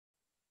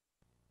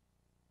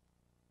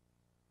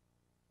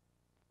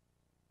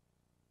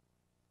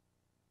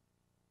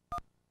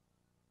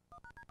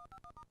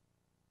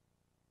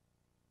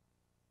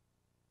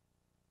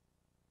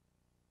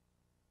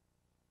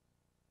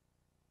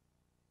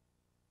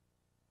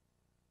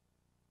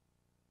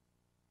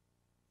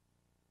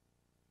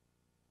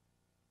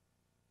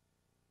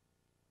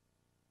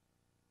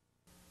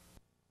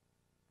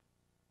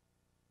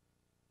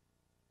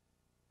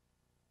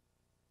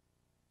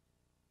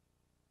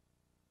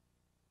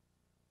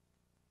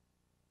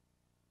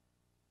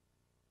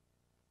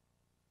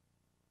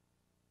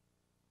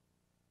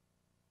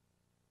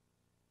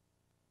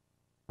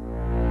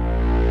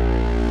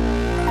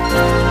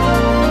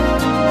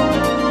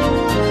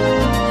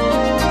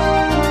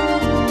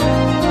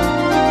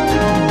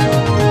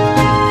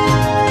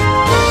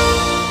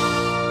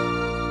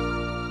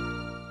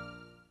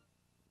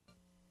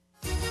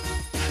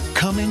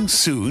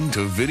soon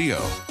to video.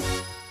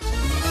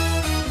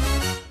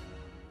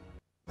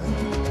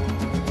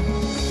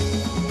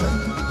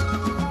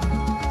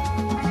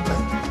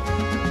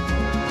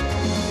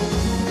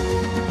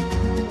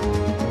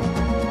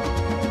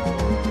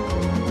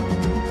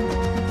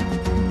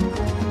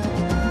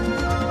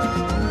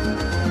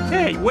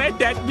 Hey, where'd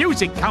that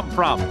music come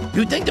from?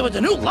 You'd think there was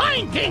a new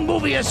Lion King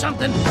movie or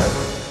something.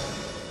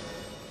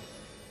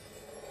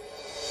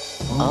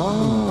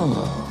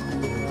 Oh.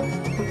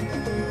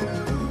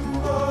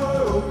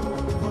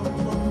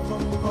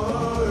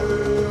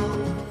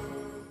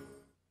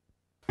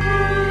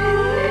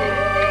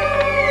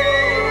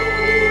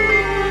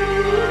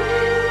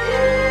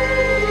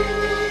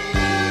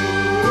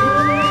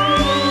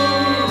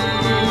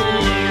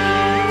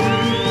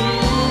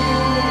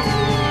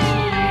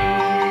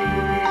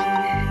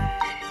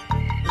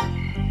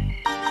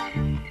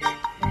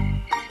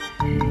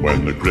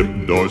 When the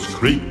crypt doors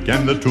creak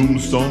and the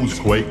tombstones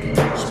quake,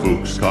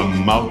 spooks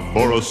come out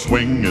for a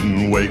swing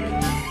and wake.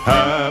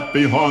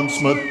 Happy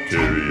haunts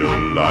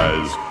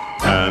materialize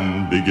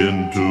and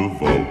begin to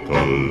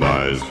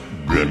vocalize.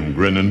 Grim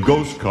grinning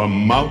ghosts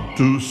come out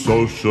to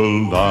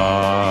socialize.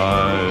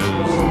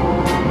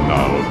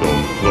 Now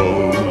don't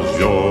close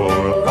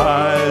your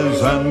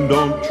eyes and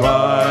don't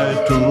try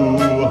to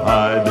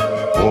hide,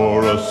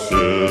 for a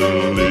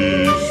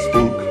silly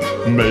spook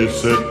may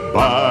sit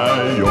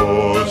by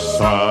your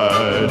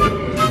side,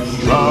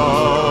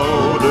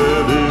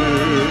 shrouded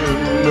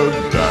in a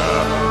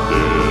damp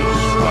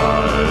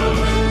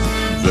disguise.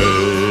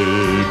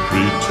 They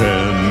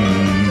pretend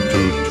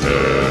to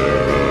terrorize.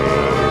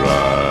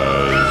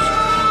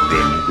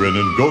 Grim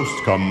grinning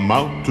ghosts come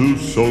out to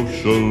socialize.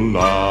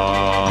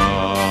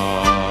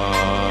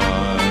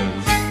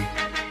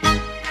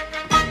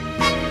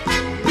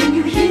 When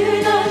you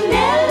hear the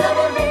knell of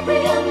a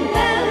requiem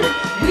bell,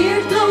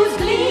 weird glows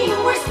gleam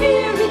where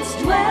spirits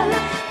dwell.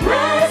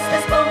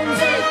 Restless bones,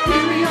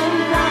 ethereal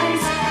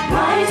rise,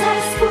 rise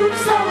as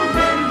spooks of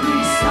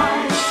every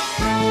size.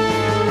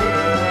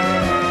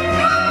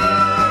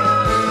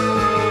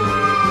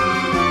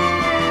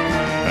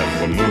 As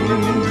the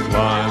moon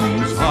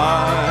climbs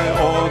high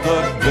o'er the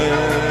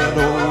dead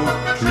oak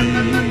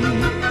tree,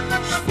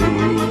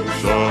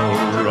 spooks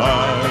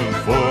arrive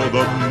for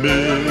the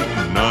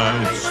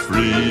midnight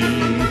spree.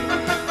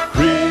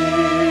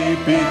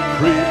 Creepy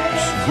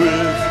creeps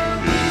with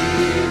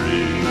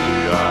eerie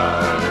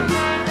eyes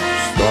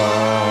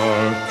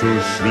start to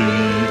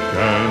shriek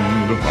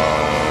and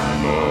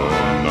harmonize.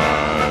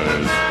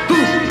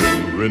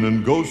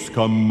 Grinning ghosts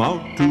come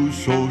out to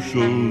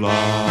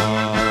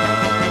socialize.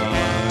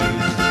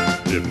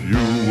 If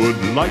you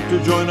would like to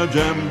join a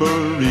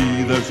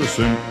jamboree, there's a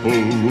simple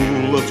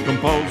rule that's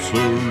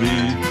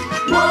compulsory.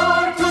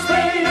 Mortals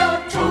pay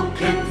a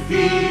token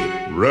fee.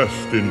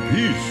 Rest in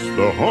peace,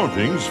 the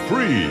haunting's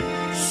free.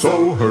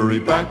 So hurry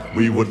back,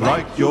 we would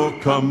like your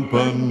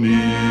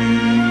company.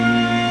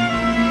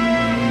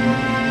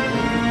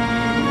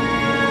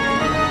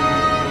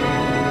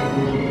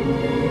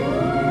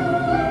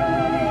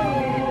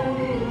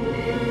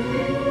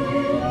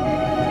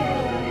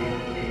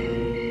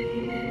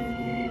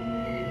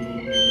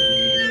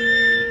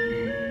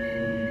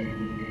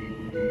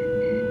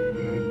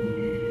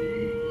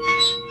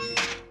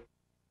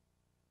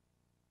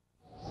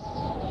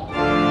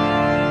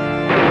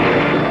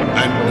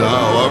 And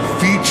now a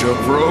feature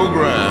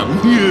program.